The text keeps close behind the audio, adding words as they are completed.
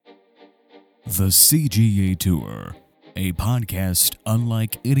The CGA Tour, a podcast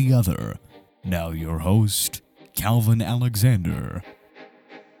unlike any other. Now your host, Calvin Alexander.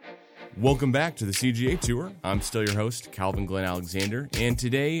 Welcome back to the CGA Tour. I'm still your host, Calvin Glenn Alexander, and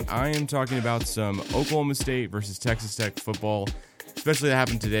today I am talking about some Oklahoma State versus Texas Tech football, especially that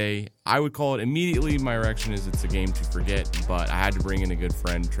happened today. I would call it immediately, my reaction is it's a game to forget, but I had to bring in a good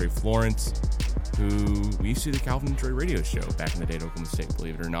friend, Trey Florence, who we used to do the Calvin and Trey radio show back in the day at Oklahoma State,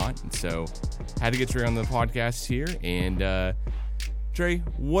 believe it or not, and so had to get Trey on the podcast here. And Trey,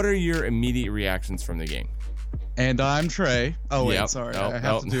 what are your immediate reactions from the game? And I'm Trey. Oh wait, sorry, I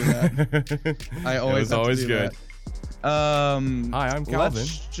have to do that. I always have to do good. That. Hi, I'm Calvin.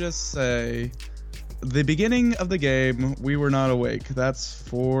 Let's just say, the beginning of the game, we were not awake. That's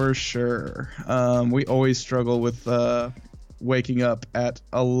for sure. We always struggle with waking up at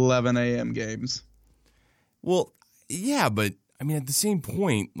 11 a.m. games. Well, yeah, but I mean, at the same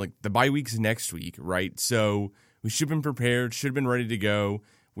point, like the bye week's next week, right? So we should have been prepared, should have been ready to go.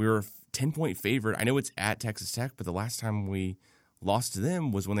 We were a 10-point favorite. I know it's at Texas Tech, but the last time we lost to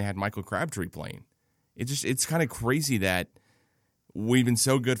them was when they had Michael Crabtree playing. It's kind of crazy that we've been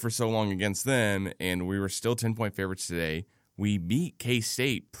so good for so long against them, and we were still 10-point favorites today. We beat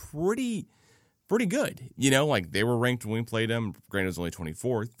K-State pretty good. You know, like they were ranked when we played them. Granted, it was only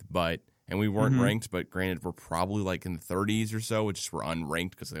 24th, and we weren't ranked, but granted, we're probably like in the 30s or so, which is we're unranked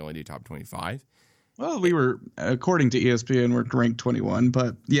because they only do top 25. Well, we were, according to ESPN, we're ranked 21,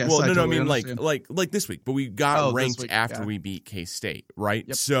 but yes. Well, I mean, like this week, but we got ranked after we beat K-State, right?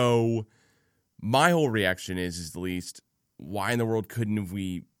 Yep. So my whole reaction is the least, why in the world couldn't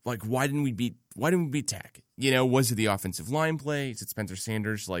we, like, why didn't we beat Tech? You know, was it the offensive line play? Is it Spencer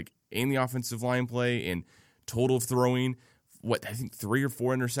Sanders, like, in the offensive line play and total of throwing? What, I think 3 or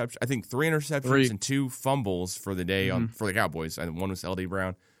 4 interceptions. I think 3 interceptions and 2 fumbles for the day for the Cowboys. I think one was L.D.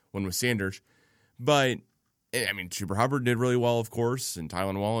 Brown, one was Sanders. But, I mean, Chuba Hubbard did really well, of course, and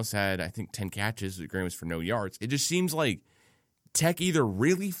Tylan Wallace had, I think, 10 catches. The Graham was for no yards. It just seems like Tech either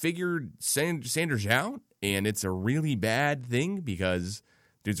really figured Sanders out, and it's a really bad thing because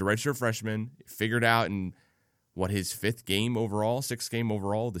dude's a redshirt freshman, figured out in, his 6th game overall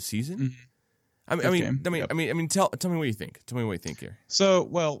of the season? I mean, tell me what you think. Tell me what you think here. So,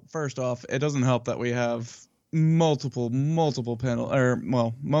 well, first off, it doesn't help that we have multiple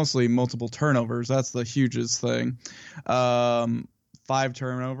mostly multiple turnovers. That's the hugest thing. 5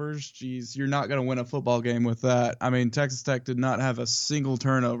 turnovers. Geez, you're not going to win a football game with that. I mean, Texas Tech did not have a single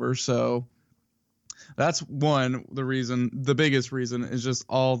turnover, so that's one. The biggest reason is just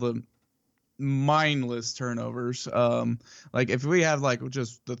all the mindless turnovers. Like if we had like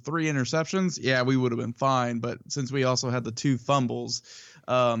just the 3 interceptions, yeah, we would have been fine. But since we also had the 2 fumbles,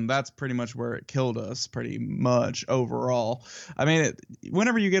 that's pretty much where it killed us pretty much overall. I mean,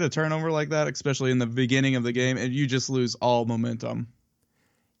 whenever you get a turnover like that, especially in the beginning of the game, and you just lose all momentum.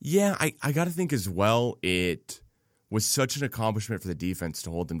 Yeah, I got to think as well, it was such an accomplishment for the defense to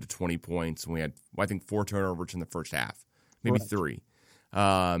hold them to 20 points. And we had, I think, 4 turnovers in the first half, maybe 3.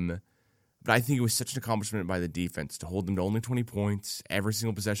 But I think it was such an accomplishment by the defense to hold them to only 20 points. Every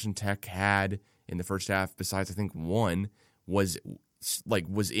single possession Tech had in the first half, besides I think one, was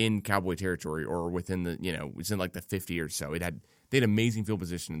in Cowboy territory or within the, was in like the 50 or so. They had amazing field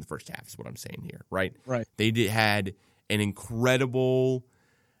position in the first half is what I'm saying here, right? Right. They had an incredible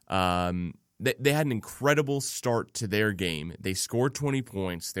they had an incredible start to their game. They scored 20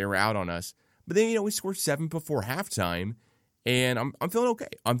 points. They were out on us. But then, we scored 7 before halftime. And I'm feeling okay.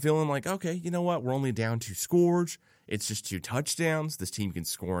 I'm feeling like, okay, you know what? We're only down 2 scores. It's just 2 touchdowns. This team can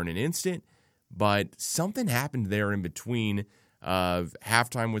score in an instant. But something happened there in between of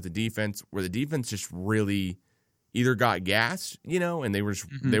halftime with the defense, where the defense just really either got gassed, and they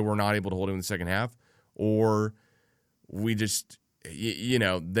were not able to hold it in the second half, or we just,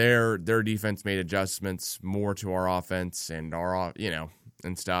 their defense made adjustments more to our offense and our,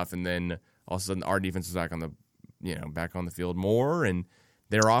 and stuff, and then all of a sudden our defense was back on the field more, and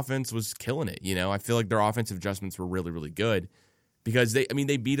their offense was killing it. I feel like their offensive adjustments were really, really good because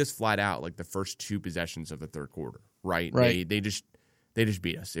they beat us flat out like the first 2 possessions of the third quarter, right? They just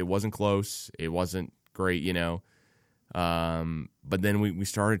beat us. It wasn't close. It wasn't great, but then we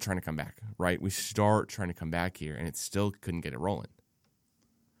started trying to come back, right? We start trying to come back here, and it still couldn't get it rolling.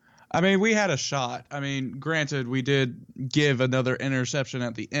 I mean, we had a shot. I mean, granted, we did give another interception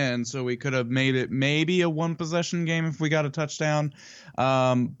at the end, so we could have made it maybe a 1-possession game if we got a touchdown.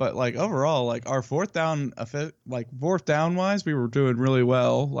 But like overall, like our fourth down wise, we were doing really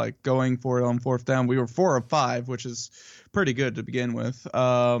well. Like going for it on 4th down, we were 4 of 5, which is pretty good to begin with.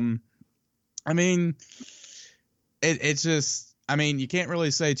 I mean, it's just I mean, you can't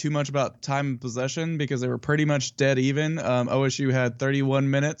really say too much about time of possession because they were pretty much dead even. OSU had 31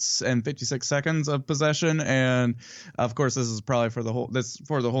 minutes and 56 seconds of possession, and of course, this is probably for the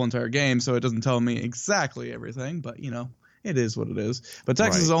whole entire game, so it doesn't tell me exactly everything. But it is what it is. But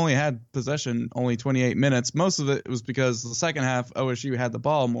Texas only had possession only 28 minutes. Most of it was because the second half OSU had the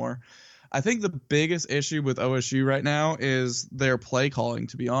ball more. I think the biggest issue with OSU right now is their play calling,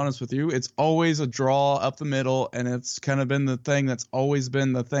 to be honest with you. It's always a draw up the middle, and it's kind of been the thing that's always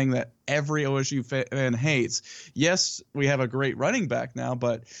been the thing that every OSU fan hates. Yes, we have a great running back now,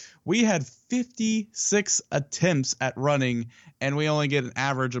 but we had 56 attempts at running, and we only get an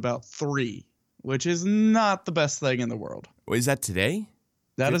average about 3, which is not the best thing in the world. Wait, is that today?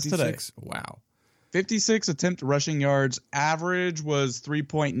 That 56? Is today. Wow. 56 attempt rushing yards. Average was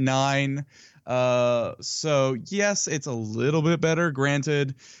 3.9. So, yes, it's a little bit better,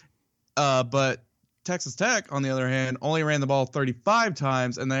 granted. But Texas Tech, on the other hand, only ran the ball 35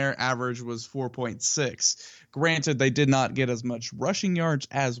 times, and their average was 4.6. Granted, they did not get as much rushing yards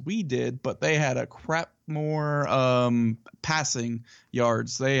as we did, but they had a crap more passing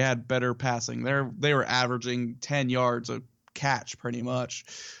yards. They had better passing. They were averaging 10 yards a catch pretty much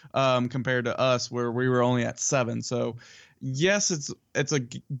compared to us, where we were only at 7. So yes, it's a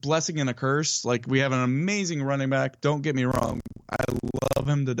blessing and a curse. Like, we have an amazing running back, don't get me wrong, I love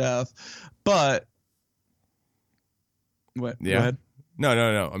him to death, but what? Yeah. Go ahead.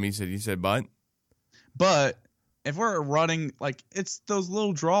 No, I mean, you said but if we're running, like, it's those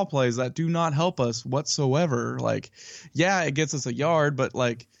little draw plays that do not help us whatsoever. Like, yeah, it gets us a yard, but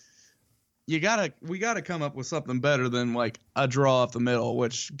like, we gotta come up with something better than like a draw up the middle,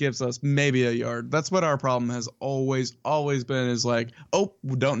 which gives us maybe a yard. That's what our problem has always been, is like, oh,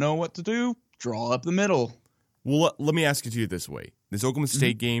 we don't know what to do, draw up the middle. Well, let me ask it to you this way. This Oklahoma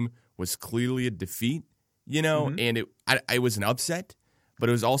State game was clearly a defeat, and it was an upset, but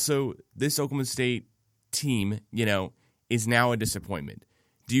it was also, this Oklahoma State team, is now a disappointment.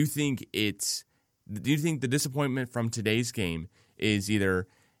 Do you think the disappointment from today's game is either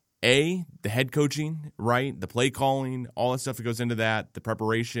A, the head coaching, right, the play calling, all that stuff that goes into that, the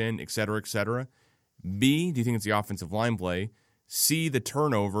preparation, et cetera, B, do you think it's the offensive line play? C, the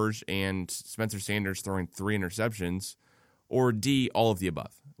turnovers and Spencer Sanders throwing 3 interceptions? Or D, all of the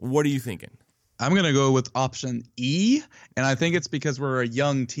above? What are you thinking? I'm going to go with option E, and I think it's because we're a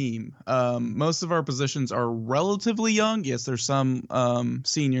young team. Most of our positions are relatively young. Yes, there's some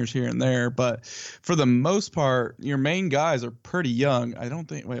seniors here and there, but for the most part, your main guys are pretty young. I don't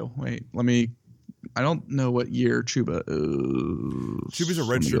think – wait, I don't know what year Chuba is. Chuba's a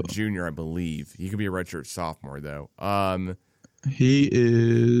redshirt junior, I believe. He could be a redshirt sophomore, though. He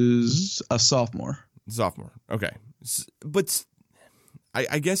is a sophomore. Sophomore, okay. But –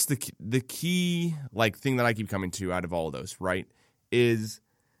 I guess the key thing that I keep coming to out of all of those, right, is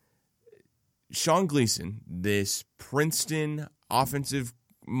Sean Gleason, this Princeton offensive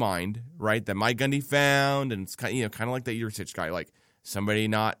mind, right, that Mike Gundy found, and it's kind of like that Yurcich guy, like somebody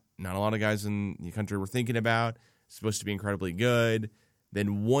not a lot of guys in the country were thinking about, supposed to be incredibly good.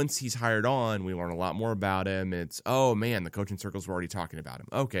 Then once he's hired on, we learn a lot more about him. It's, oh man, the coaching circles were already talking about him.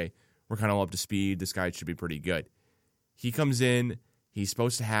 Okay, we're kind of up to speed. This guy should be pretty good. He comes in. He's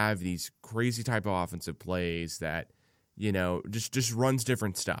supposed to have these crazy type of offensive plays that, just runs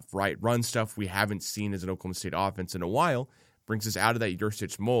different stuff, right? Runs stuff we haven't seen as an Oklahoma State offense in a while, brings us out of that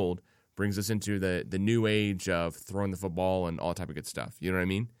Yurcich mold, brings us into the new age of throwing the football and all type of good stuff. You know what I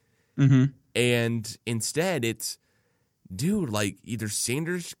mean? Mm-hmm. And instead it's, dude, either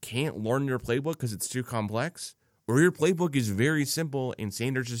Sanders can't learn your playbook because it's too complex, or your playbook is very simple and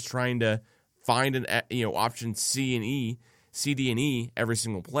Sanders is trying to find an option C, D, and E every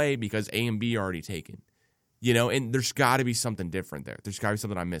single play because A and B are already taken. And there's got to be something different there. There's got to be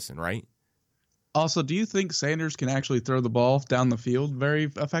something I'm missing, right? Also, do you think Sanders can actually throw the ball down the field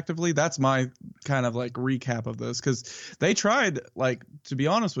very effectively? That's my kind of recap of this, because they tried, to be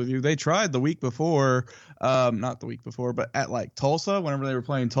honest with you, they tried the week before, not the week before, but at Tulsa, whenever they were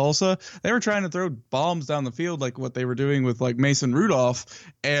playing Tulsa, they were trying to throw bombs down the field like what they were doing with Mason Rudolph,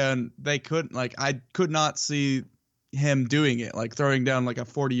 and they couldn't, I could not see him doing it, throwing down a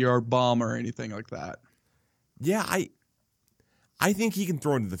 40-yard bomb or anything like that. Yeah, I think he can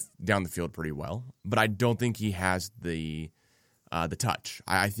throw down the field pretty well, but I don't think he has the touch.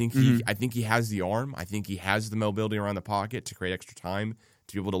 I think he has the arm. I think he has the mobility around the pocket to create extra time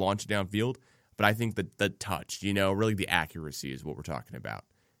to be able to launch it downfield. But I think the touch, really the accuracy is what we're talking about.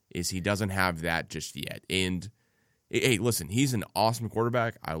 Is he doesn't have that just yet. And hey, listen, he's an awesome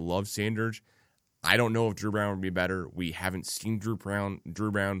quarterback. I love Sanders. I don't know if Drew Brown would be better. We haven't seen Drew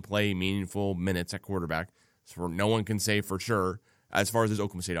Brown play meaningful minutes at quarterback. so no one can say for sure as far as this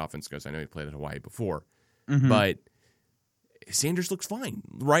Oklahoma State offense goes. I know he played at Hawaii before, but Sanders looks fine,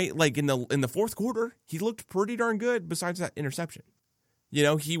 right? Like in the fourth quarter, he looked pretty darn good. Besides that interception,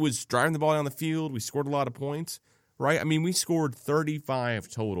 he was driving the ball down the field. We scored a lot of points, right? I mean, we scored 35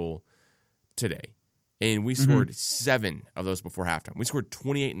 total today, and we scored 7 of those before halftime. We scored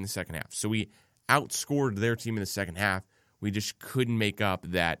 28 in the second half, so we outscored their team in the second half. We just couldn't make up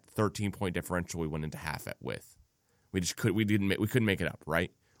that 13-point differential we went into half with. We couldn't make it up,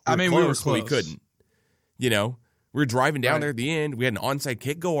 right? We were close. But we couldn't. We were driving down there at the end. We had an onside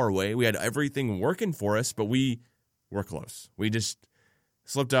kick go our way. We had everything working for us, but we were close. We just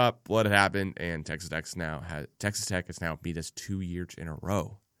slipped up, let it happen, and Texas Tech has now beat us 2 years in a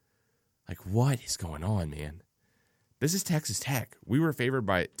row. Like, what is going on, man? This is Texas Tech. We were favored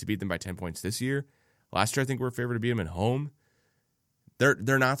to beat them by 10 points this year. Last year, I think we were favored to beat them at home.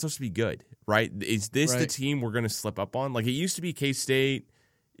 They're not supposed to be good, right? Is this the team we're going to slip up on? Like, it used to be K-State,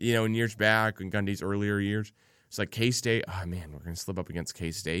 in years back, in Gundy's earlier years. It's like K-State, oh, man, we're going to slip up against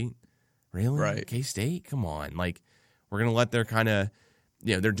K-State? Really? Right. K-State? Come on. Like, we're going to let their kind of,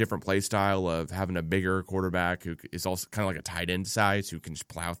 their different play style of having a bigger quarterback who is also kind of like a tight end size who can just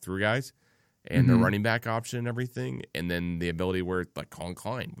plow through guys, and their running back option and everything, and then the ability where, like, Colin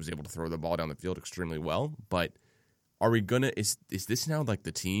Klein was able to throw the ball down the field extremely well. But are we going to – is this now, like,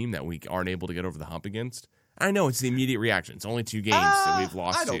 the team that we aren't able to get over the hump against? I know it's the immediate reaction. It's only 2 games that we've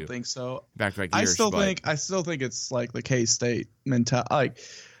lost to. I don't think so. Back-to-back years. I still think it's like the K-State mentality. Like,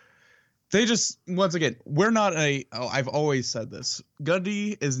 they just, once again, we're not I've always said this.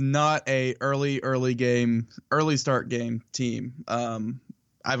 Gundy is not a early start game team.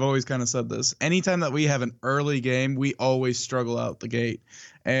 I've always kind of said this. Anytime that we have an early game, we always struggle out the gate.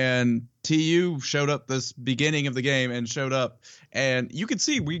 And TU showed up this beginning of the game and you could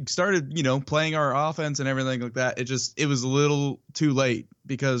see we started, playing our offense and everything like that. It was a little too late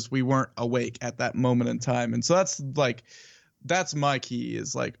because we weren't awake at that moment in time. And so that's my key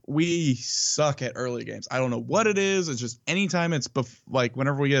is like, we suck at early games. I don't know what it is. It's just anytime it's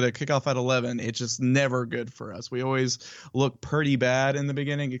whenever we get a kickoff at 11, it's just never good for us. We always look pretty bad in the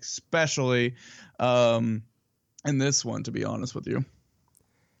beginning, especially in this one, to be honest with you.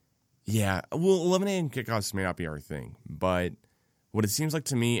 Yeah, well, 11 a.m. kickoffs may not be our thing, but what it seems like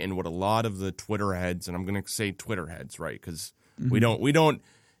to me and what a lot of the Twitter heads, and I'm going to say Twitter heads, right, because we don't,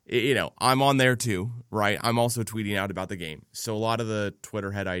 I'm on there too, right? I'm also tweeting out about the game. So a lot of the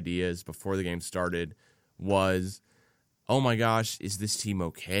Twitter head ideas before the game started was, oh my gosh, is this team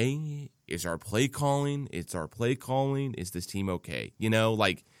okay? Is our play calling? Is this team okay?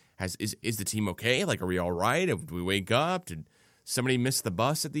 Is the team okay? Like, are we all right? Did we wake up? Did somebody miss the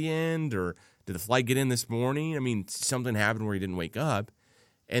bus at the end? Or did the flight get in this morning? I mean, something happened where he didn't wake up.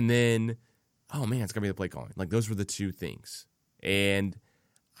 And then, oh man, it's going to be the play calling. Like, those were the two things. And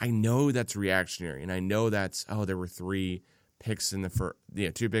I know that's reactionary, and I know that's there were 2 picks in the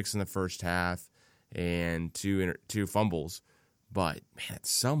first half and two fumbles, but man, at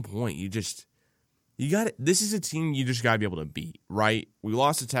some point you got it. This is a team you just got to be able to beat, right? We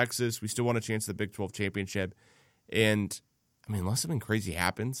lost to Texas, we still want a chance at the Big 12 championship, and I mean, unless something crazy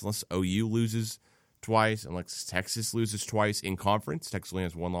happens, unless OU loses twice, unless Texas loses twice in conference, Texas only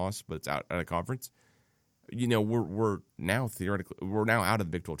has 1 loss, but it's out of conference. We're now out of the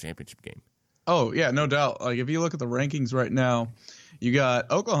Big 12 championship game. Oh, yeah, no doubt. Like, if you look at the rankings right now, you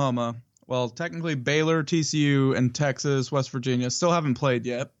got Oklahoma, well, technically Baylor, TCU, and Texas, West Virginia still haven't played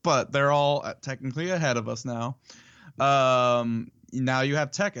yet, but they're all technically ahead of us now. Now you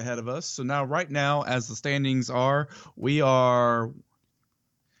have Tech ahead of us. So now, right now, as the standings are, we are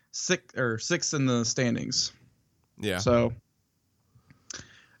sixth in the standings. Yeah. So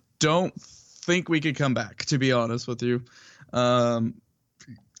don't think we could come back, to be honest with you. I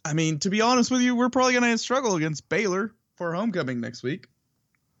mean, to be honest with you, we're probably going to struggle against Baylor for homecoming next week.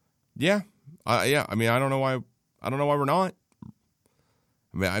 Yeah. Yeah. I mean, I don't know why we're not.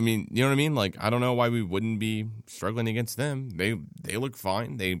 I mean, you know what I mean? Like, I don't know why we wouldn't be struggling against them. They look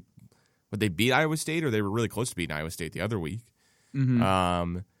fine. They beat Iowa State, or they were really close to beating Iowa State the other week. Mm-hmm.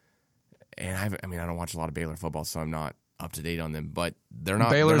 And I don't watch a lot of Baylor football, so I'm not up to date on them. But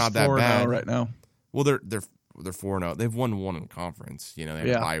Baylor's not that bad right now. Well, they're 4-0. They've won one in conference. They have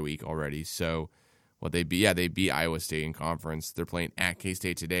a bye week already. So they beat Iowa State in conference. They're playing at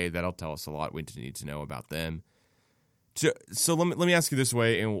K-State today. That'll tell us a lot we need to know about them. So let me ask you this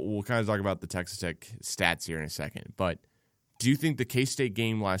way, and we'll kind of talk about the Texas Tech stats here in a second. But do you think the K-State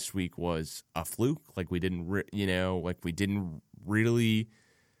game last week was a fluke? Like we didn't really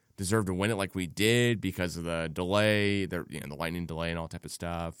deserve to win it like we did because of the delay, the lightning delay and all type of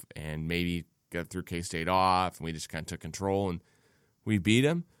stuff, and maybe got threw K-State off, and we just kind of took control and we beat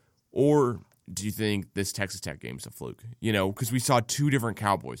them? Or do you think this Texas Tech game's a fluke? Because we saw two different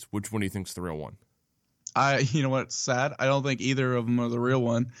Cowboys. Which one do you think's the real one? You know what's sad? I don't think either of them are the real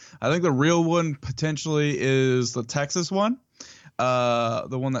one. I think the real one potentially is the Texas one, the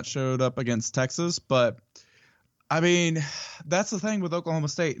one that showed up against Texas. But I mean, that's the thing with Oklahoma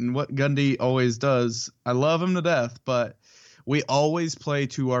State and what Gundy always does. I love him to death, but we always play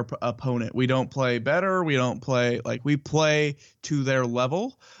to our opponent. We don't play better. We don't play we play to their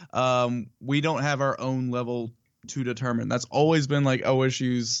level. We don't have our own level to determine. That's always been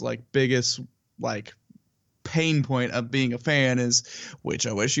OSU's biggest pain point of being a fan is which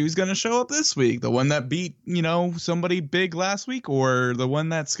OSU is going to show up this week, the one that beat somebody big last week, or the one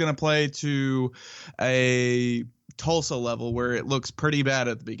that's going to play to a Tulsa level where it looks pretty bad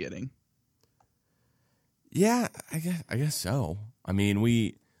at the beginning. Yeah, I guess so. I mean,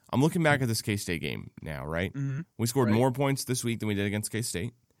 I'm looking back at this K-State game now, right? Mm-hmm. We scored more points this week than we did against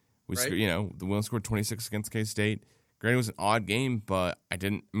K-State. Right. The Wheels scored 26 against K-State. Granted, it was an odd game, but I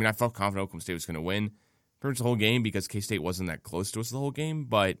felt confident Oklahoma State was going to win pretty much the whole game because K-State wasn't that close to us the whole game.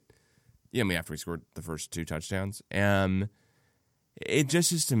 But, after we scored the first two touchdowns. It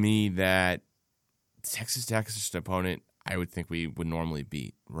just is to me that Texas Tech is just an opponent I would think we would normally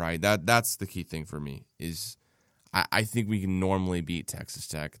beat, right? That's the key thing for me is I think we can normally beat Texas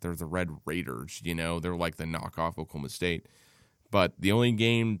Tech. They're the Red Raiders, They're like the knockoff Oklahoma State. But the only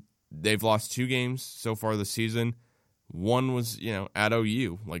game, they've lost two games so far this season. One was, at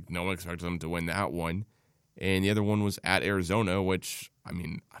OU. No one expected them to win that one. And the other one was at Arizona, which, I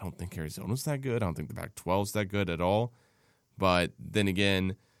don't think Arizona's that good. I don't think the Pac-12's that good at all. But then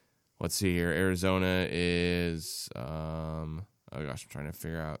again, let's see here. Arizona is, I'm trying to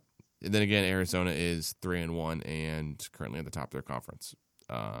figure out. And then again, Arizona is 3-1 and currently at the top of their conference.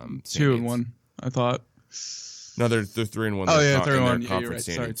 2-1, I thought. No, they're 3-1. Oh yeah, 3-1. Yeah, you're right.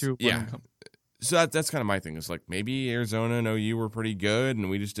 Sorry, 2-1. Yeah. So that's kind of my thing. It's maybe Arizona and OU were pretty good,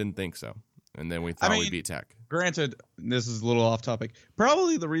 and we just didn't think so. And then we thought we beat Tech. Granted, this is a little off topic.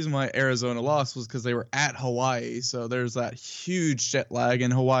 Probably the reason why Arizona lost was because they were at Hawaii. So there's that huge jet lag,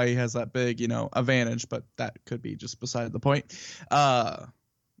 and Hawaii has that big, advantage. But that could be just beside the point.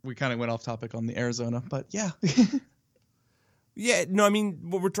 We kind of went off topic on the Arizona, but yeah. Yeah, no,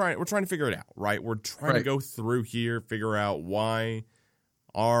 we're trying to figure it out, right? We're trying to go through here, figure out why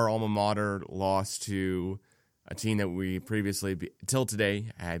our alma mater lost to a team that we previously, till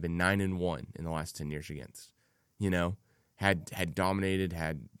today, had been 9-1 in the last 10 years against. Had dominated,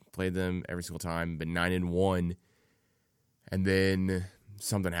 had played them every single time, been 9-1, and then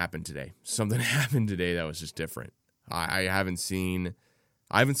something happened today. Something happened today that was just different. I haven't seen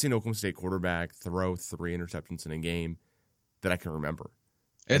Oklahoma State quarterback throw 3 interceptions in a game that I can remember.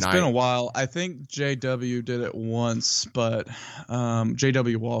 It's been a while. I think JW did it once, but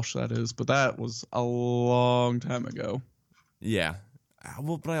JW Walsh, that is. But that was a long time ago. Yeah.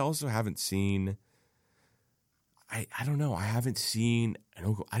 Well, but I also haven't seen. I don't know. I haven't seen.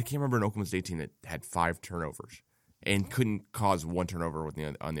 I can't remember an Oklahoma State team that had 5 turnovers and couldn't cause 1 turnover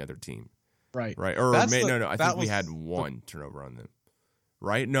on the other team. Right. Right. Or I think we had 1 turnover on them.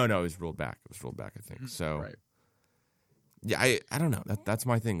 Right. No. It was ruled back. I think. So. Right. Yeah, I don't know. That's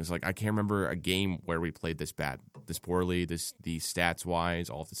my thing. Is I can't remember a game where we played this bad, this poorly, the stats wise,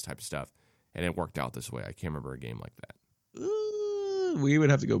 all this type of stuff, and it worked out this way. I can't remember a game like that. We would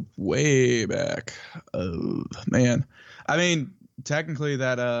have to go way back. Oh man, technically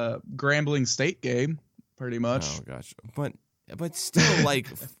that Grambling State game, pretty much. Oh gosh, but still,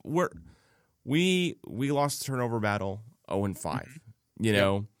 we lost the turnover battle 0-5.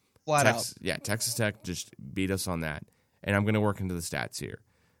 Flat out. Yeah, Texas Tech just beat us on that. And I'm going to work into the stats here.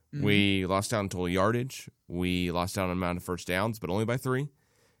 Mm-hmm. We lost out in total yardage. We lost out on amount of first downs, but only by 3.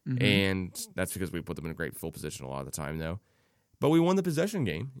 Mm-hmm. And that's because we put them in a great field position a lot of the time, though. But we won the possession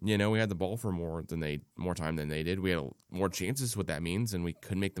game. We had the ball for more time than they did. We had more chances, what that means, and we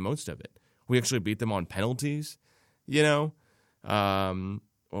couldn't make the most of it. We actually beat them on penalties, we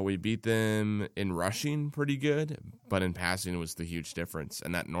beat them in rushing pretty good, but in passing was the huge difference,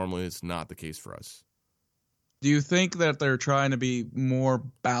 and that normally is not the case for us. Do you think that they're trying to be more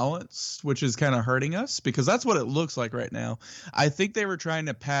balanced, which is kind of hurting us? Because that's what it looks like right now. I think they were trying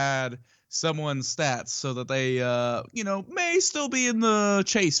to pad someone's stats so that they, may still be in the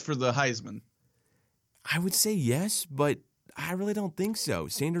chase for the Heisman. I would say yes, but I really don't think so.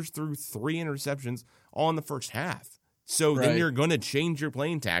 Sanders threw 3 interceptions all in the first half. So then you're going to change your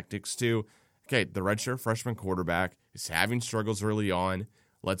playing tactics to, okay, the redshirt freshman quarterback is having struggles early on.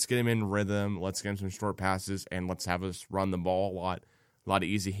 Let's get him in rhythm. Let's get him some short passes, and let's have us run the ball a lot. a lot of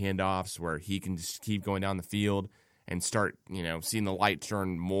easy handoffs where he can just keep going down the field and start, seeing the light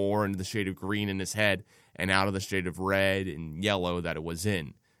turn more into the shade of green in his head and out of the shade of red and yellow that it was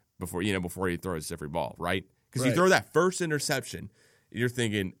in before he throws every ball, right? Because you throw that first interception, you're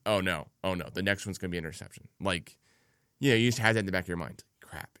thinking, oh no, the next one's going to be an interception. Like, you just had that in the back of your mind.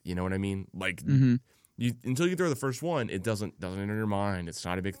 Crap, you know what I mean? Like, until you throw the first one, it doesn't enter your mind. It's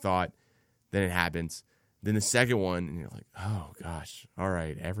not a big thought. Then it happens. Then the second one, and you're like, oh gosh, all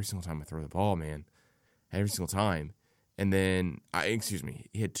right, every single time I throw the ball, man, every single time. And then,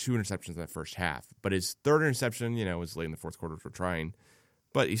 he had 2 interceptions in that first half. But his third interception, was late in the fourth quarter for trying.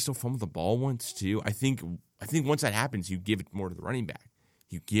 But he still fumbled the ball once, too. I think once that happens, you give it more to the running back.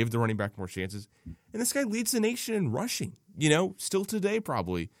 You give the running back more chances. And this guy leads the nation in rushing, still today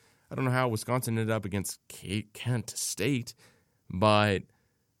probably. I don't know how Wisconsin ended up against Kent State. But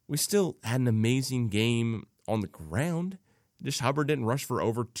we still had an amazing game on the ground. Just Hubbard didn't rush for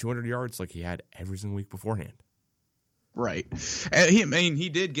over 200 yards like he had every single week beforehand. Right. And he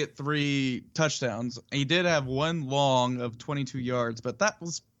did get 3 touchdowns. He did have 1 long of 22 yards, but that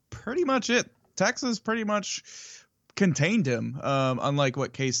was pretty much it. Texas pretty much contained him, unlike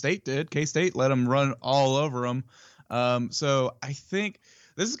what K-State did. K-State let him run all over him. So I think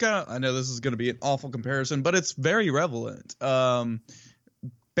I know this is going to be an awful comparison, but it's very relevant.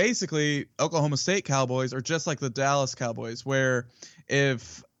 Basically, Oklahoma State Cowboys are just like the Dallas Cowboys, where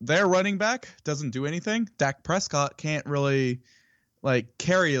if their running back doesn't do anything, Dak Prescott can't really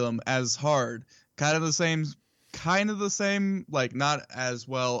carry them as hard. Kind of the same, like not as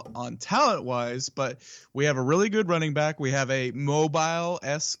well on talent wise, but we have a really good running back. We have a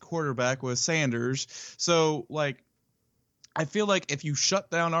mobile-esque quarterback with Sanders. So I feel like if you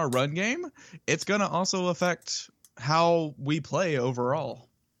shut down our run game, it's going to also affect how we play overall.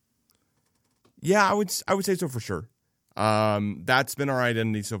 Yeah, I would say so for sure. That's been our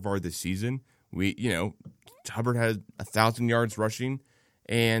identity so far this season. Hubbard had 1,000 yards rushing,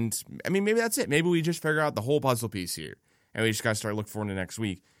 and maybe that's it. Maybe we just figure out the whole puzzle piece here, and we just got to start looking forward to next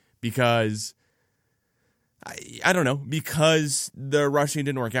week because I don't know, because the rushing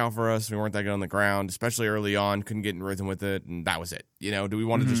didn't work out for us. We weren't that good on the ground, especially early on. Couldn't get in rhythm with it, and that was it. Do we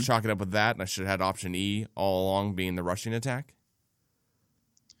want to just chalk it up with that? And I should have had option E all along, being the rushing attack.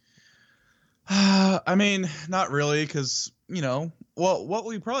 Not really, because, what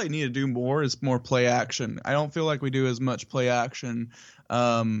we probably need to do more is more play action. I don't feel like we do as much play action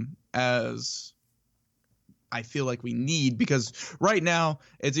as I feel like we need, because right now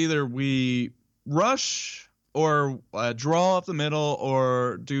it's either we rush or draw up the middle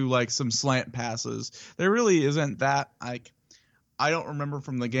or do some slant passes. There really isn't that, I don't remember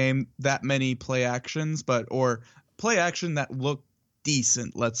from the game that many play actions, or play action that look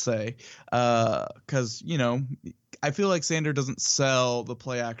decent, let's say, because I feel like Sander doesn't sell the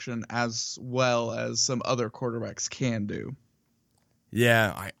play action as well as some other quarterbacks can do.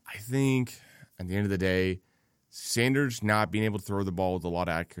 Yeah, I think at the end of the day, Sanders not being able to throw the ball with a lot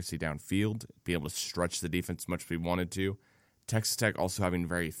of accuracy downfield, be able to stretch the defense as much as we wanted to. Texas Tech also having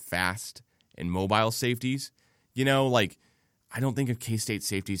very fast and mobile safeties. I don't think of K-State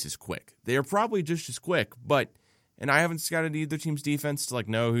safeties as quick. They are probably just as quick, and I haven't scouted either team's defense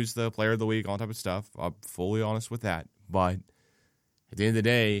to know who's the player of the week, all that type of stuff. I'm fully honest with that. But at the end of the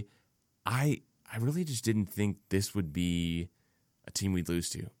day, I really just didn't think this would be a team we'd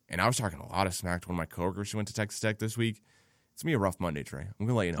lose to. And I was talking a lot of smack to one of my coworkers who went to Texas Tech this week. It's going to be a rough Monday, Trey. I'm going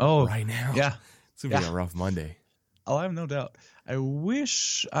to let you know right now. Yeah. It's going to be a rough Monday. Oh, I have no doubt. I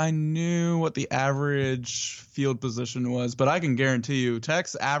wish I knew what the average field position was, but I can guarantee you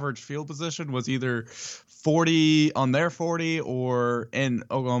Tech's average field position was either 40 on their 40 or in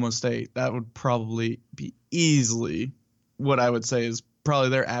Oklahoma State. That would probably be easily what I would say is probably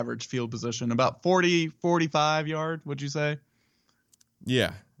their average field position. About 40, 45 yard, would you say?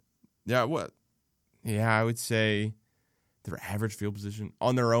 Yeah. Yeah, what? Yeah, I would say their average field position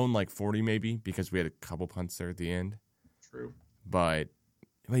on their own, 40 maybe, because we had a couple punts there at the end. True. But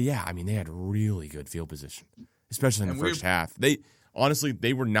yeah, they had really good field position, especially in the first half. They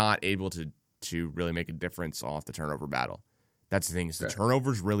were not able to really make a difference off the turnover battle. That's the thing, is the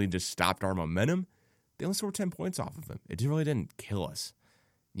turnovers really just stopped our momentum. They only scored 10 points off of them. It really didn't kill us.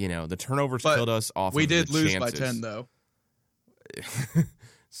 The turnovers killed us off of the chances. We did lose by 10, though.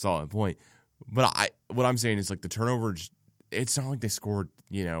 Solid point. But what I'm saying is, the turnovers, it's not like they scored,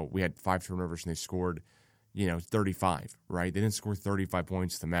 we had 5 turnovers and they scored, 35, right? They didn't score 35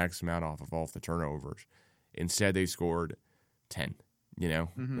 points, the max amount off of all of the turnovers. Instead, they scored 10.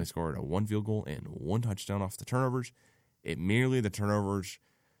 They scored a 1 field goal and 1 touchdown off the turnovers. The turnovers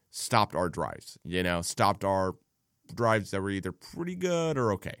stopped our drives, stopped our drives that were either pretty good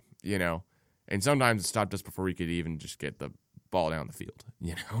or okay, you know. And sometimes it stopped us before we could even just get the ball down the field,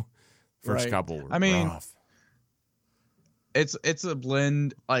 you know. First couple were rough. It's a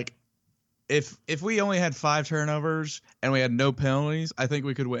blend. Like, if we only had 5 turnovers and we had no penalties, I think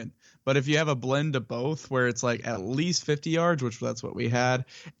we could win. But if you have a blend of both, where it's like at least 50 yards, which that's what we had,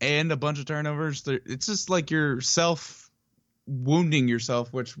 and a bunch of turnovers, it's just like you're wounding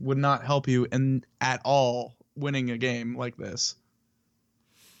yourself, which would not help you at all winning a game like this.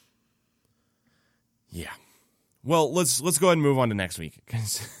 Yeah. Well, let's go ahead and move on to next week,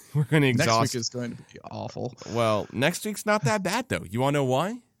 because we're going to exhaust. Next week is going to be awful. Well, next week's not that bad, though. You want to know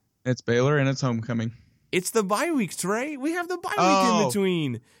why? It's Baylor and it's homecoming. It's the bye week, Trey. We have the bye week in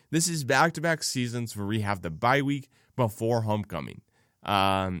between. This is back-to-back seasons where we have the bye week before homecoming.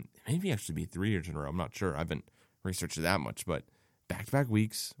 Maybe actually be 3 years in a row. I'm not sure. I haven't researched it that much, but back-to-back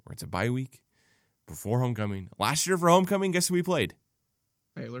weeks where it's a bye week before homecoming. Last year for homecoming, guess who we played?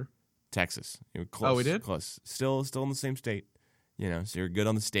 Baylor. Texas. Close, we did? Close. Still in the same state. You know, so you're good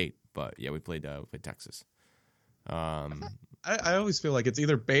on the state. But yeah, we played Texas. I always feel like it's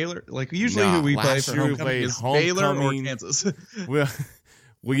either Baylor, like usually who we play for homecoming is Baylor or Kansas. well,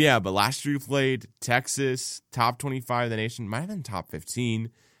 yeah, but last year we played Texas, top 25 of the nation, might have been top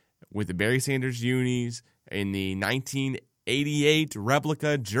 15, with the Barry Sanders unis in the 1988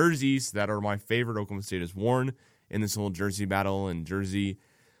 replica jerseys that are my favorite Oklahoma State has worn in this whole jersey battle and jersey,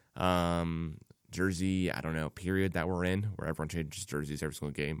 I don't know, period that we're in, where everyone changes jerseys every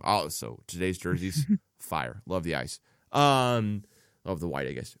single game. Oh, so today's jerseys, fire. Love the ice. Love the white,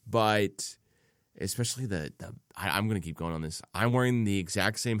 I guess. But especially I'm going to keep going on this. I'm wearing the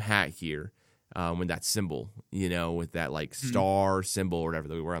exact same hat here with that symbol, you know, with that like star symbol or whatever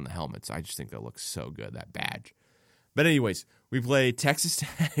that we wear on the helmets. I just think that looks so good, that badge. But anyways, we play Texas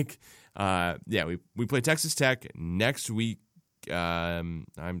Tech. We play Texas Tech next week. I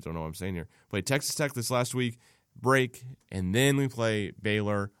don't know what I'm saying here. Play Texas Tech this last week, break, and then we play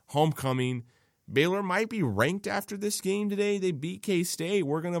Baylor, homecoming. Baylor might be ranked after this game today. They beat K-State.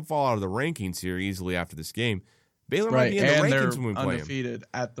 We're going to fall out of the rankings here easily after this game. Baylor might be in the rankings when we play them. Undefeated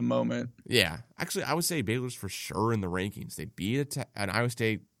at the moment. Yeah. Actually, I would say Baylor's for sure in the rankings. They beat an Iowa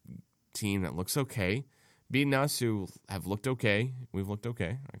State team that looks okay, beating us who have looked okay. We've looked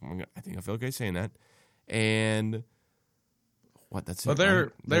okay. I think I feel okay saying that. And what? That's it. But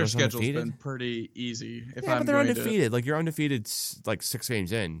their schedule's been pretty easy. But they're undefeated. Like, you're undefeated like 6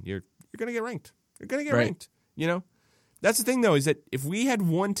 games in. You're going to get ranked. You're going to get ranked, you know? That's the thing, though, is that if we had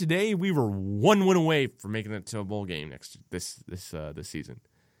won today, we were 1 win away from making it to a bowl game this season.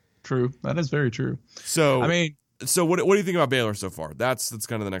 True. That is very true. So, what do you think about Baylor so far? That's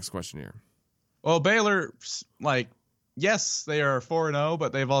kind of the next question here. Well, Baylor, yes, they are 4-0,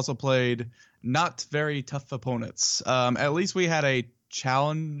 but they've also played not very tough opponents. At least we had a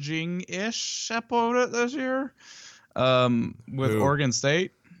challenging-ish opponent this year with Oregon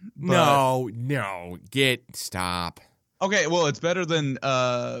State. No, stop. Okay, well, it's better than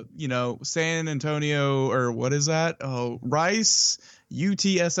San Antonio, or what is that? Oh, Rice,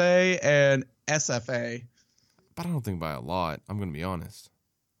 UTSA, and SFA. But I don't think by a lot. I'm going to be honest.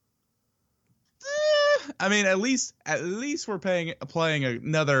 I mean, at least we're playing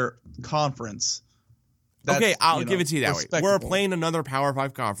another conference. Okay, I'll give it to you that way. We're playing another Power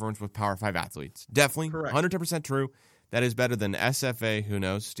 5 conference with Power 5 athletes. Definitely, correct. 110% true. That is better than SFA, who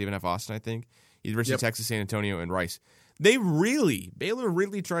knows, Stephen F. Austin, I think, University of Texas, San Antonio, and Rice. Baylor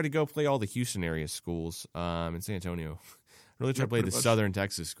really tried to go play all the Houston area schools in San Antonio. Really tried to play the Southern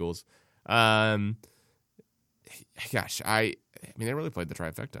Texas schools. Gosh, I mean, they really played the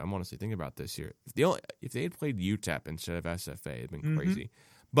trifecta. I'm honestly thinking about this here. If they had played UTEP instead of SFA, it'd been crazy.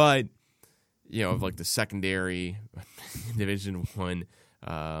 But like the secondary Division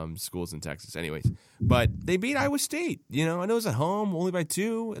I schools in Texas, anyways. But they beat Iowa State. I know it was at home, only by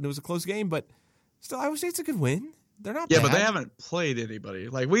 2, and it was a close game. But still, Iowa State's a good win. They're not bad. Yeah, but they haven't played anybody.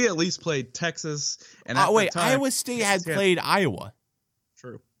 Like, we at least played Texas. And Iowa State had played Iowa.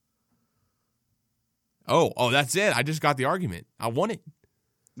 True. Oh, that's it. I just got the argument. I won it.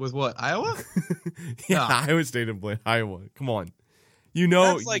 With what, Iowa? Yeah, no. Iowa State had played Iowa. Come on.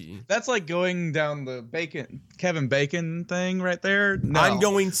 That's like going down the Kevin Bacon thing right there. No. I'm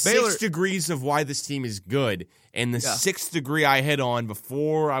going 6 degrees of why this team is good, and the 6th degree I hit on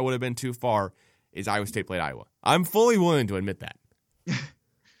before I would have been too far is Iowa State played Iowa. I'm fully willing to admit that.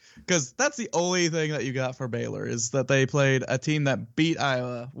 Because that's the only thing that you got for Baylor is that they played a team that beat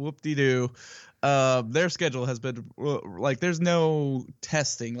Iowa. Whoop-de-doo. Their schedule has been there's no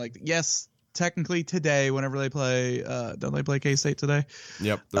testing. Like, yes, technically today, whenever they play, don't they play K-State today?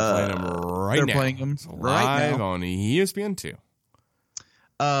 Yep, they're playing them right now. They're playing them live now on ESPN2.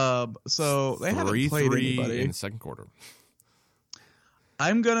 So they haven't played anybody in the second quarter.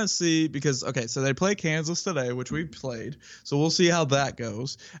 I'm going to see because, okay, so they play Kansas today, which we played. So we'll see how that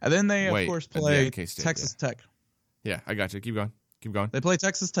goes. And then they, of course, play Texas Tech. Yeah, I got you. Keep going. They play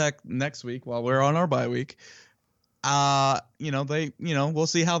Texas Tech next week while we're on our bye week. We'll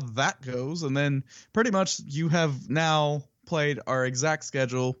see how that goes. And then pretty much you have now played our exact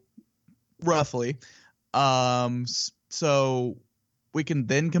schedule roughly. So we can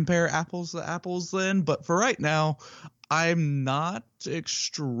then compare apples to apples then. But for right now, I'm not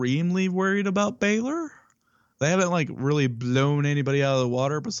extremely worried about Baylor. They haven't really blown anybody out of the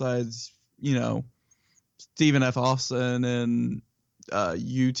water besides, Stephen F. Austin and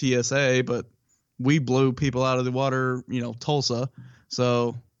UTSA, but we blew people out of the water, Tulsa.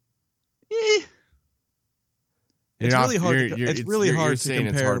 So, it's really hard. It's really hard to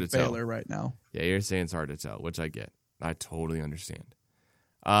compare Baylor right now. Yeah, you're saying it's hard to tell, which I get. I totally understand.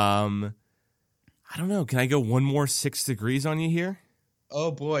 I don't know. Can I go one more 6 degrees on you here?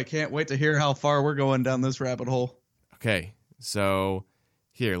 Oh, boy. I can't wait to hear how far we're going down this rabbit hole. Okay. So,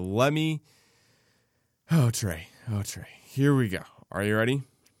 here, let me... Oh, Trey. Here we go. Are you ready?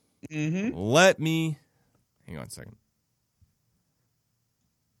 Mm-hmm. Let me... Hang on a second.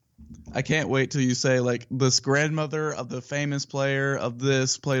 I can't wait till you say, this grandmother of the famous player of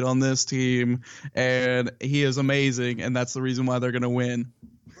this played on this team, and he is amazing, and that's the reason why they're going to win.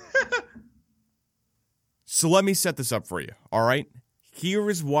 So let me set this up for you, all right? Here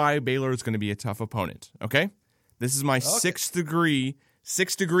is why Baylor is going to be a tough opponent, okay? This is my 6 degrees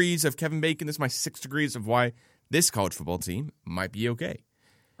of Kevin Bacon. This is my 6 degrees of why this college football team might be okay.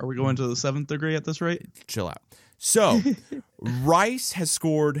 Are we going to the 7th degree at this rate? Chill out. So, Rice has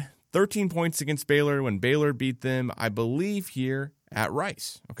scored 13 points against Baylor when Baylor beat them, I believe, here at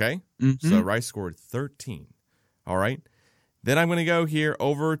Rice, okay? Mm-hmm. So, Rice scored 13, all right? Then I'm going to go here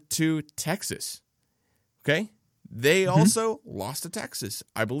over to Texas. Okay, they also lost to Texas,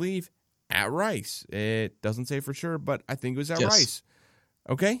 I believe, at Rice. It doesn't say for sure, but I think it was at Rice.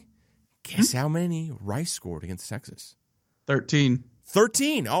 Okay, guess how many Rice scored against Texas? 13.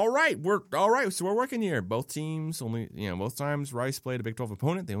 13. All right, So we're working here. Both teams both times Rice played a Big 12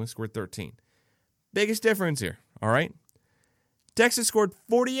 opponent, they only scored 13. Biggest difference here. All right, Texas scored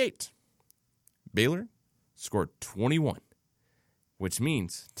 48. Baylor scored 21. Which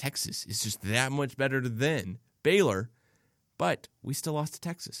means Texas is just that much better than Baylor, but we still lost to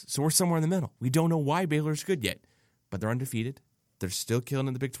Texas. So we're somewhere in the middle. We don't know why Baylor's good yet, but they're undefeated. They're still killing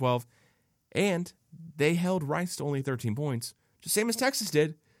in the Big 12, and they held Rice to only 13 points, just same as Texas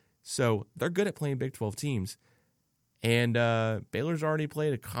did. So they're good at playing Big 12 teams, and Baylor's already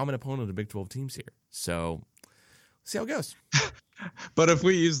played a common opponent of Big 12 teams here. So see how it goes. But if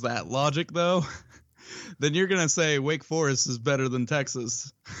we use that logic, though... then you're going to say Wake Forest is better than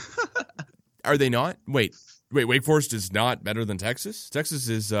Texas. Are they not? Wait, Wake Forest is not better than Texas? Texas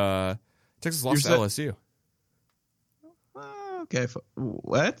lost to LSU. Okay,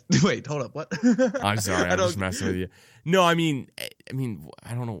 what? Wait, hold up, what? I'm sorry, I'm just messing with you. No, I mean,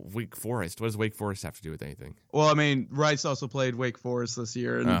 I don't know, Wake Forest. What does Wake Forest have to do with anything? Well, I mean, Rice also played Wake Forest this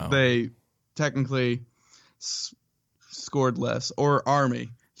year, and they technically scored less. Or Army.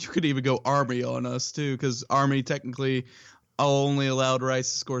 You could even go Army on us, too, because Army technically only allowed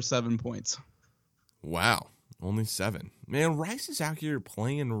Rice to score 7 points. Wow. Only 7. Man, Rice is out here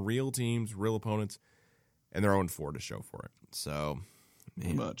playing real teams, real opponents, and they're 0-4 to show for it. So,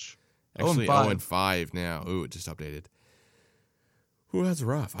 man. Much. Actually, 0-5 now. Ooh, it just updated. Ooh, that's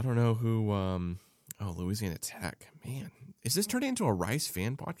rough. I don't know who... Louisiana Tech. Man, is this turning into a Rice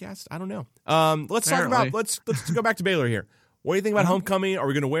fan podcast? I don't know. Let's go back to Baylor here. What do you think about homecoming? Are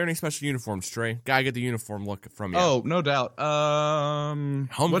we going to wear any special uniforms, Trey? Gotta get the uniform look from you. Oh, no doubt.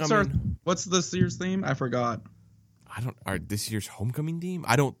 Homecoming. What's this year's theme? I forgot. This year's homecoming theme?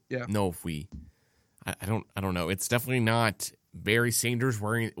 I don't know if we. I don't know. It's definitely not Barry Sanders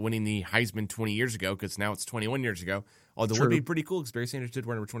winning the Heisman 20 years ago, because now it's 21 years ago. Although it would be pretty cool because Barry Sanders did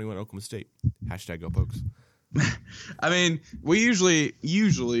wear number 21 at Oklahoma State. # Go Pokes. I mean, we usually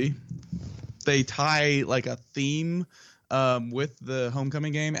they tie a theme with the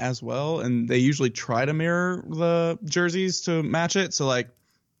homecoming game as well, and they usually try to mirror the jerseys to match it. So,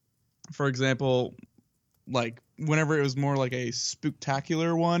 for example, whenever it was more like a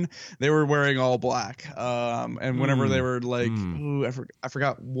spooktacular one, they were wearing all black. And whenever they were I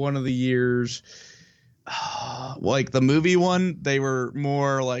forgot one of the years, the movie one, they were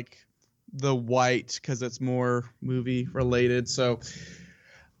more the white because it's more movie related. So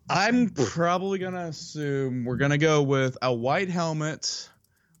I'm probably going to assume we're going to go with a white helmet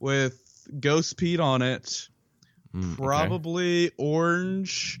with Ghost Pete on it, probably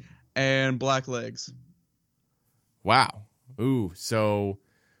orange and black legs. Wow. Ooh, so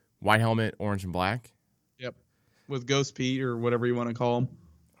white helmet, orange and black? Yep. With Ghost Pete or whatever you want to call him.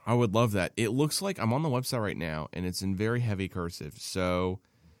 I would love that. It looks like I'm on the website right now, and it's in very heavy cursive. So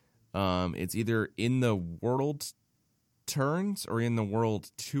it's either in the World Turns or in the World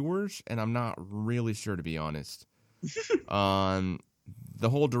Tours, and I'm not really sure, to be honest. The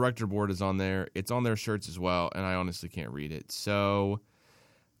whole director board is on there. It's on their shirts as well, and I honestly can't read it. So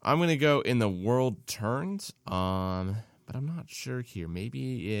I'm going to go in the World Turns, but I'm not sure here.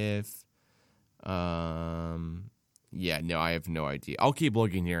 Maybe if... Yeah, no, I have no idea. I'll keep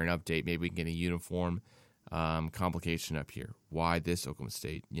looking here and update. Maybe we can get a uniform complication up here. Why this Oklahoma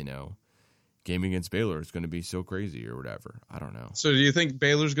State, game against Baylor is going to be so crazy or whatever. I don't know. So do you think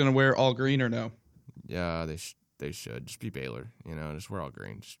Baylor's going to wear all green or no? Yeah, they should. Just be Baylor, just wear all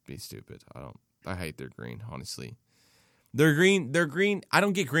green. Just be stupid. I hate their green, honestly. They're green. I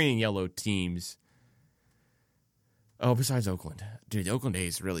don't get green and yellow teams. Oh, besides Oakland. Dude, the Oakland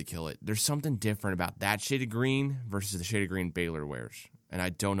A's really kill it. There's something different about that shade of green versus the shade of green Baylor wears. And I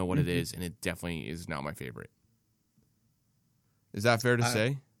don't know what it is, and it definitely is not my favorite. Is that fair to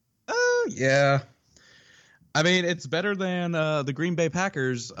say? Yeah. I mean, it's better than the Green Bay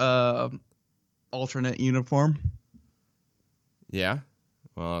Packers alternate uniform. Yeah?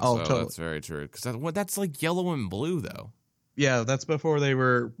 Well, totally. That's very true. Because that's like yellow and blue, though. Yeah, that's before they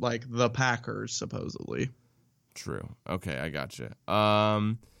were like the Packers, supposedly. True. Okay, I gotcha.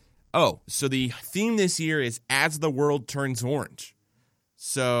 So the theme this year is As the World Turns Orange.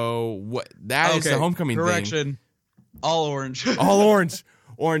 So that is the homecoming correction. All orange. All orange.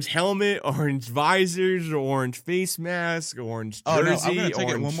 Orange helmet, orange visors, orange face mask, orange jersey, I'm going to take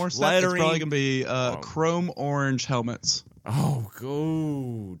it one more step. lettering. It's probably going to be chrome orange helmets. Oh,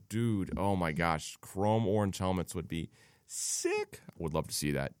 go, dude. Oh, my gosh. Chrome orange helmets would be sick. I would love to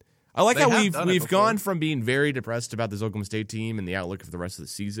see that. I like how we've gone from being very depressed about this Oklahoma State team and the outlook for the rest of the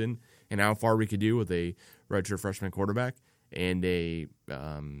season and how far we could do with a redshirt freshman quarterback and a,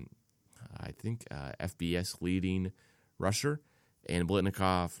 FBS leading rusher and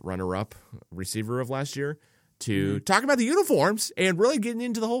Blitnikoff runner-up receiver of last year to talk about the uniforms and really getting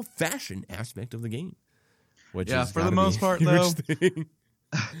into the whole fashion aspect of the game. Which is for the most part, though.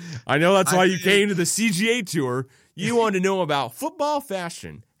 I know that's why you came to the CGA tour. You want to know about football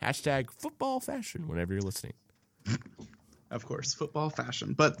fashion. Hashtag football fashion whenever you're listening. Of course, football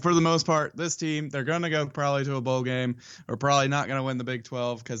fashion. But for the most part, this team, they're going to go probably to a bowl game. We're probably not going to win the Big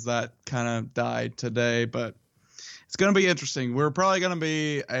 12 because that kind of died today. But it's going to be interesting. We're probably going to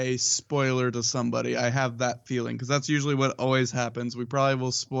be a spoiler to somebody. I have that feeling because that's usually what always happens. We probably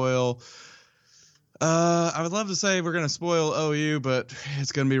will spoil. I would love to say we're going to spoil OU, but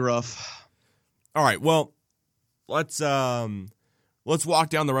it's going to be rough. All right, well, let's walk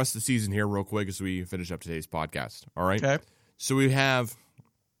down the rest of the season here real quick as we finish up today's podcast. All right. Okay. So we have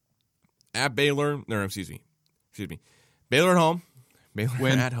at Baylor. No, excuse me. Baylor at home. Baylor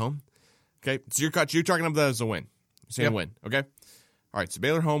at home. Okay. So you're talking about that as a win. You're saying win. Okay. All right. So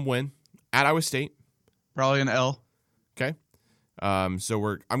Baylor home win at Iowa State. Probably an L. Okay.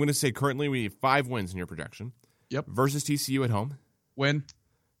 So I'm going to say currently we have 5 wins in your projection. Yep. Versus TCU at home. Win.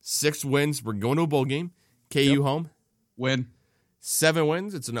 6 wins. We're going to a bowl game. KU home. Win. 7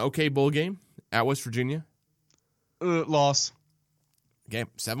 wins. It's an okay bowl game at West Virginia. Loss. Okay,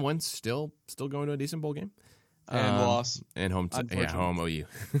 7 wins. Still going to a decent bowl game. And loss. And home OU.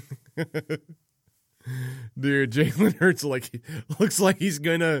 Dude, Jalen Hurts looks like he's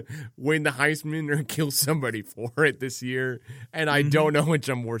gonna win the Heisman or kill somebody for it this year, and I don't know which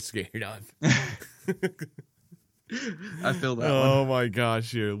I'm more scared of. I feel that. Oh my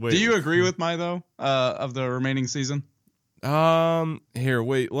gosh! Here, wait. Do you agree with my though of the remaining season? Here,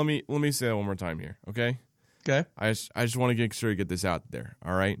 wait. Let me say that one more time here. Okay. Okay. I just want to make sure to get this out there.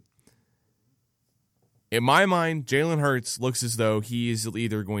 All right. In my mind, Jalen Hurts looks as though he is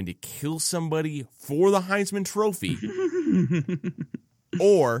either going to kill somebody for the Heisman Trophy,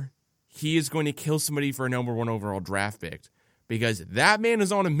 or he is going to kill somebody for a number 1 overall draft pick. Because that man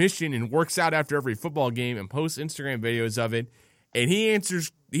is on a mission and works out after every football game and posts Instagram videos of it, and he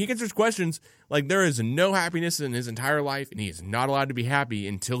answers questions like there is no happiness in his entire life, and he is not allowed to be happy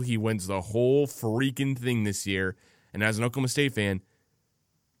until he wins the whole freaking thing this year. And as an Oklahoma State fan,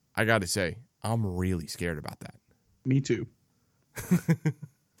 I got to say, I'm really scared about that. Me too.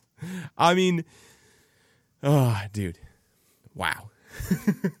 I mean, oh, dude. Wow.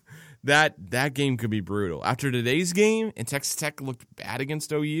 that game could be brutal. After today's game, and Texas Tech looked bad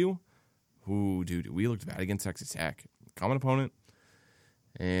against OU. Ooh, dude, we looked bad against Texas Tech. Common opponent.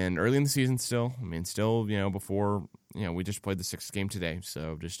 And early in the season still. I mean, still, before, we just played the 6th game today.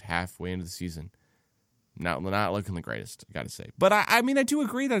 So just halfway into the season. Not looking the greatest, I got to say. But, I mean, I do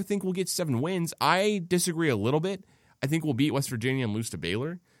agree that I think we'll get 7 wins. I disagree a little bit. I think we'll beat West Virginia and lose to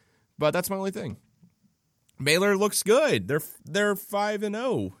Baylor. But that's my only thing. Baylor looks good. They're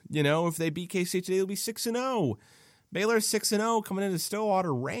 5-0. If they beat K-State today, they'll be 6-0. Baylor's 6-0 coming into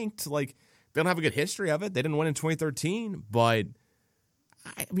Stillwater ranked. Like, they don't have a good history of it. They didn't win in 2013. But,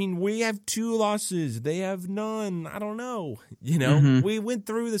 I mean, we have 2 losses. They have none. I don't know. We went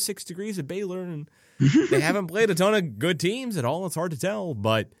through the 6 degrees of Baylor, and they haven't played a ton of good teams at all. It's hard to tell.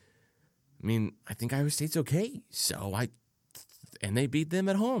 But, I mean, I think Iowa State's okay. And they beat them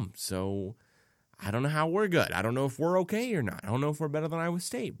at home. So, I don't know how we're good. I don't know if we're okay or not. I don't know if we're better than Iowa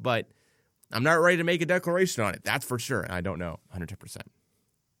State. But I'm not ready to make a declaration on it. That's for sure. I don't know 110%.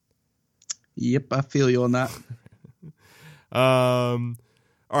 Yep, I feel you on that. All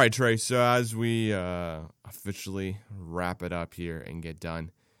right, Trey. So as we officially wrap it up here and get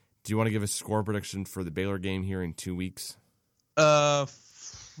done, do you want to give a score prediction for the Baylor game here in 2 weeks?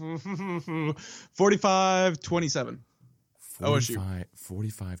 45-27. OSU.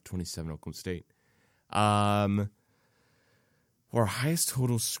 45-27 Oklahoma State. Our highest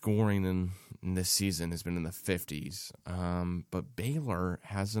total scoring in this season has been in the 50s. But Baylor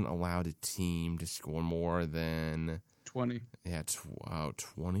hasn't allowed a team to score more than 20. Yeah,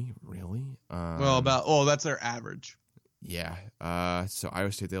 20, really? That's their average. Yeah. So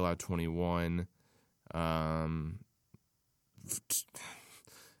Iowa State, they allowed 21.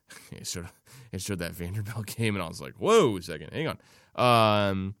 It showed that Vanderbilt game, and I was like, whoa, a second, hang on.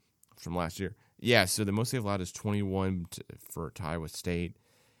 From last year. Yeah, so the most they've allowed is 21 for Iowa State.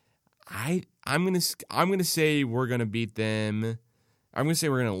 I'm gonna say we're gonna beat them. I'm gonna say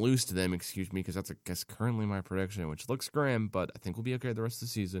we're gonna lose to them. Excuse me, because that's I guess currently my prediction, which looks grim, but I think we'll be okay the rest of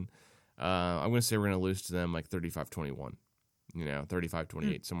the season. I'm gonna say we're gonna lose to them like 35-21,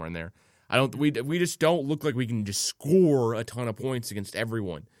 35-28, somewhere in there. We just don't look like we can just score a ton of points against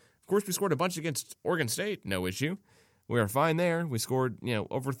everyone. Of course, we scored a bunch against Oregon State, no issue. We are fine there. We scored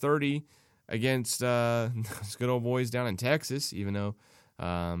over 30 against those good old boys down in Texas, even though they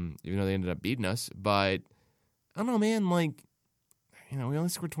ended up beating us. But I don't know, man. Like, we only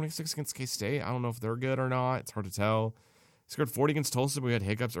scored 26 against K-State. I don't know if they're good or not. It's hard to tell. We scored 40 against Tulsa. We had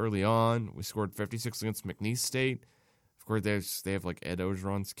hiccups early on. We scored 56 against McNeese State. Of course, they have like Ed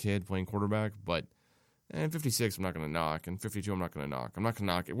Ogeron's kid playing quarterback, but 56 I'm not going to knock, and 52 I'm not going to knock. I'm not going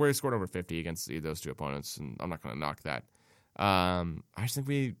to knock it. We scored over 50 against those 2 opponents, and I'm not going to knock that. I just think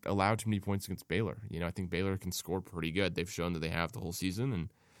we allowed too many points against Baylor. I think Baylor can score pretty good. They've shown that they have the whole season, and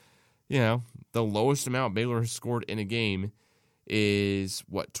the lowest amount Baylor has scored in a game is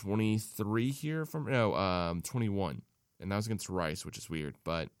 23 here 21, and that was against Rice, which is weird,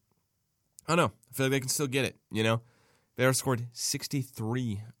 but I don't know. I feel like they can still get it. Baylor scored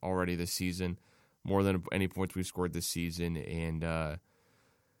 63 already this season, more than any points we've scored this season, and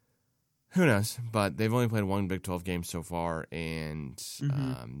who knows? But they've only played 1 Big 12 game so far, and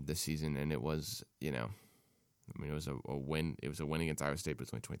this season, and it was, it was a win. It was a win against Iowa State, but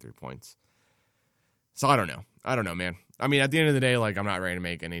it's only 23 points. So I don't know, man. I mean, at the end of the day, like, I'm not ready to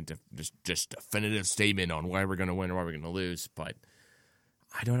make any just definitive statement on why we're going to win or why we're going to lose, but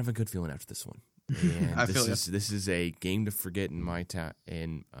I don't have a good feeling after this one. And this is a game to forget in my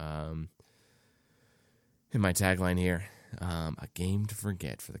my tagline here. A game to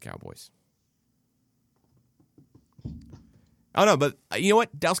forget for the Cowboys. I don't know, but you know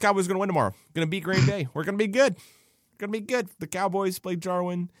what? Dallas Cowboys are going to win tomorrow. Going to beat Green Bay. We're going to be good. The Cowboys play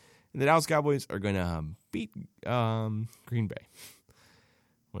Jarwin, and the Dallas Cowboys are going to beat Green Bay.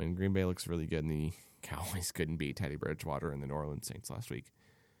 When Green Bay looks really good, and the Cowboys couldn't beat Teddy Bridgewater and the New Orleans Saints last week.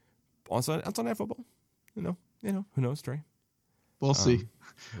 Also, on Sunday Night Football. Who knows, Trey? We'll see.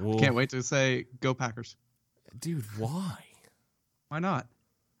 Can't wait to say, go Packers. Dude, why? Why not?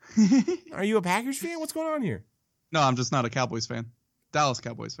 Are you a Packers fan? What's going on here? No, I'm just not a Cowboys fan. Dallas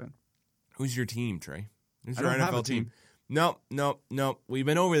Cowboys fan. Who's your team, Trey? Who's I your don't NFL have a team? No. We've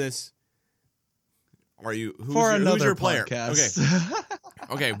been over this. Are you? Who's your player? Podcast.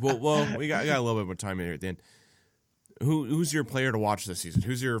 Okay. Well, we got a little bit more time here at the end. Who's your player to watch this season?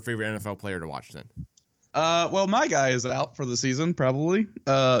 Who's your favorite NFL player to watch then? Well, my guy is out for the season, probably.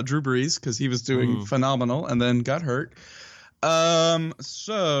 Drew Brees, because he was doing phenomenal and then got hurt.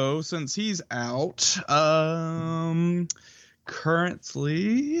 So since he's out,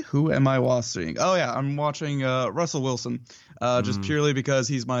 Currently, who am I watching? Oh yeah, I'm watching Russell Wilson, just purely because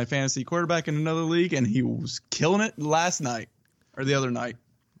he's my fantasy quarterback in another league, and he was killing it last night or the other night.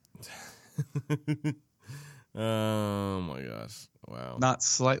 Oh my gosh! Wow. Not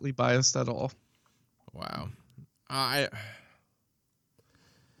slightly biased at all. Wow. Oh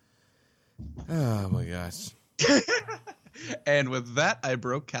my gosh. And with that, I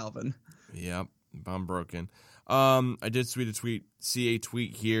broke Calvin. Yep, I'm broken. I did see a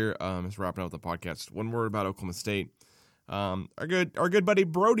tweet here. It's wrapping up the podcast. One word about Oklahoma State. Our good buddy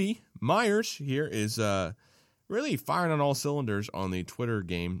Brody Myers here is really firing on all cylinders on the Twitter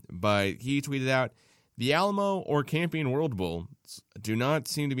game. But he tweeted out, "The Alamo or Camping World Bowl do not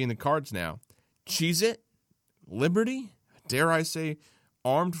seem to be in the cards now. Cheez-it, Liberty, dare I say,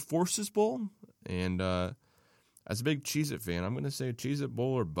 Armed Forces Bowl." And as a big Cheez-it fan, I'm going to say Cheez-it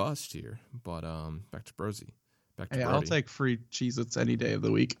Bowl or bust here. But back to Brody. Hey, I'll take free Cheez-Its any day of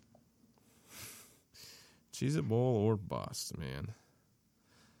the week. Cheez-it Bowl or bust, man.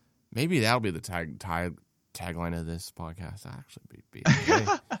 Maybe that'll be the tagline of this podcast. Actually, be okay.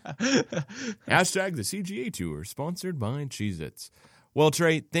 Hashtag the CGA Tour, sponsored by Cheez-Its. Well,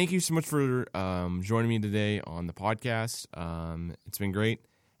 Trey, thank you so much for joining me today on the podcast. It's been great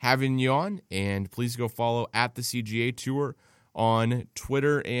having you on, and please go follow at the CGA Tour on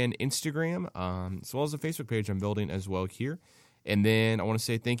Twitter and Instagram, as well as the Facebook page I'm building as well here. And then I want to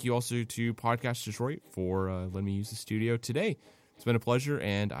say thank you also to Podcast Detroit for letting me use the studio today. It's been a pleasure,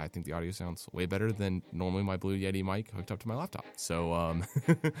 and I think the audio sounds way better than normally my Blue Yeti mic hooked up to my laptop. So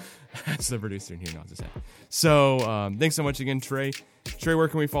that's the producer in here nods his head. So thanks so much again, Trey. Trey, where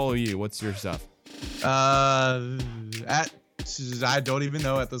can we follow you? What's your stuff? I don't even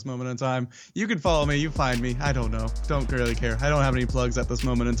know at this moment in time. You can follow me. You find me. I don't know. Don't really care. I don't have any plugs at this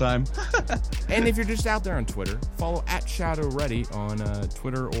moment in time. And if you're just out there on Twitter, follow at Shadow Ready on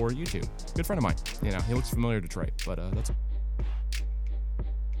Twitter or YouTube. Good friend of mine. You know, he looks familiar to Trey, but that's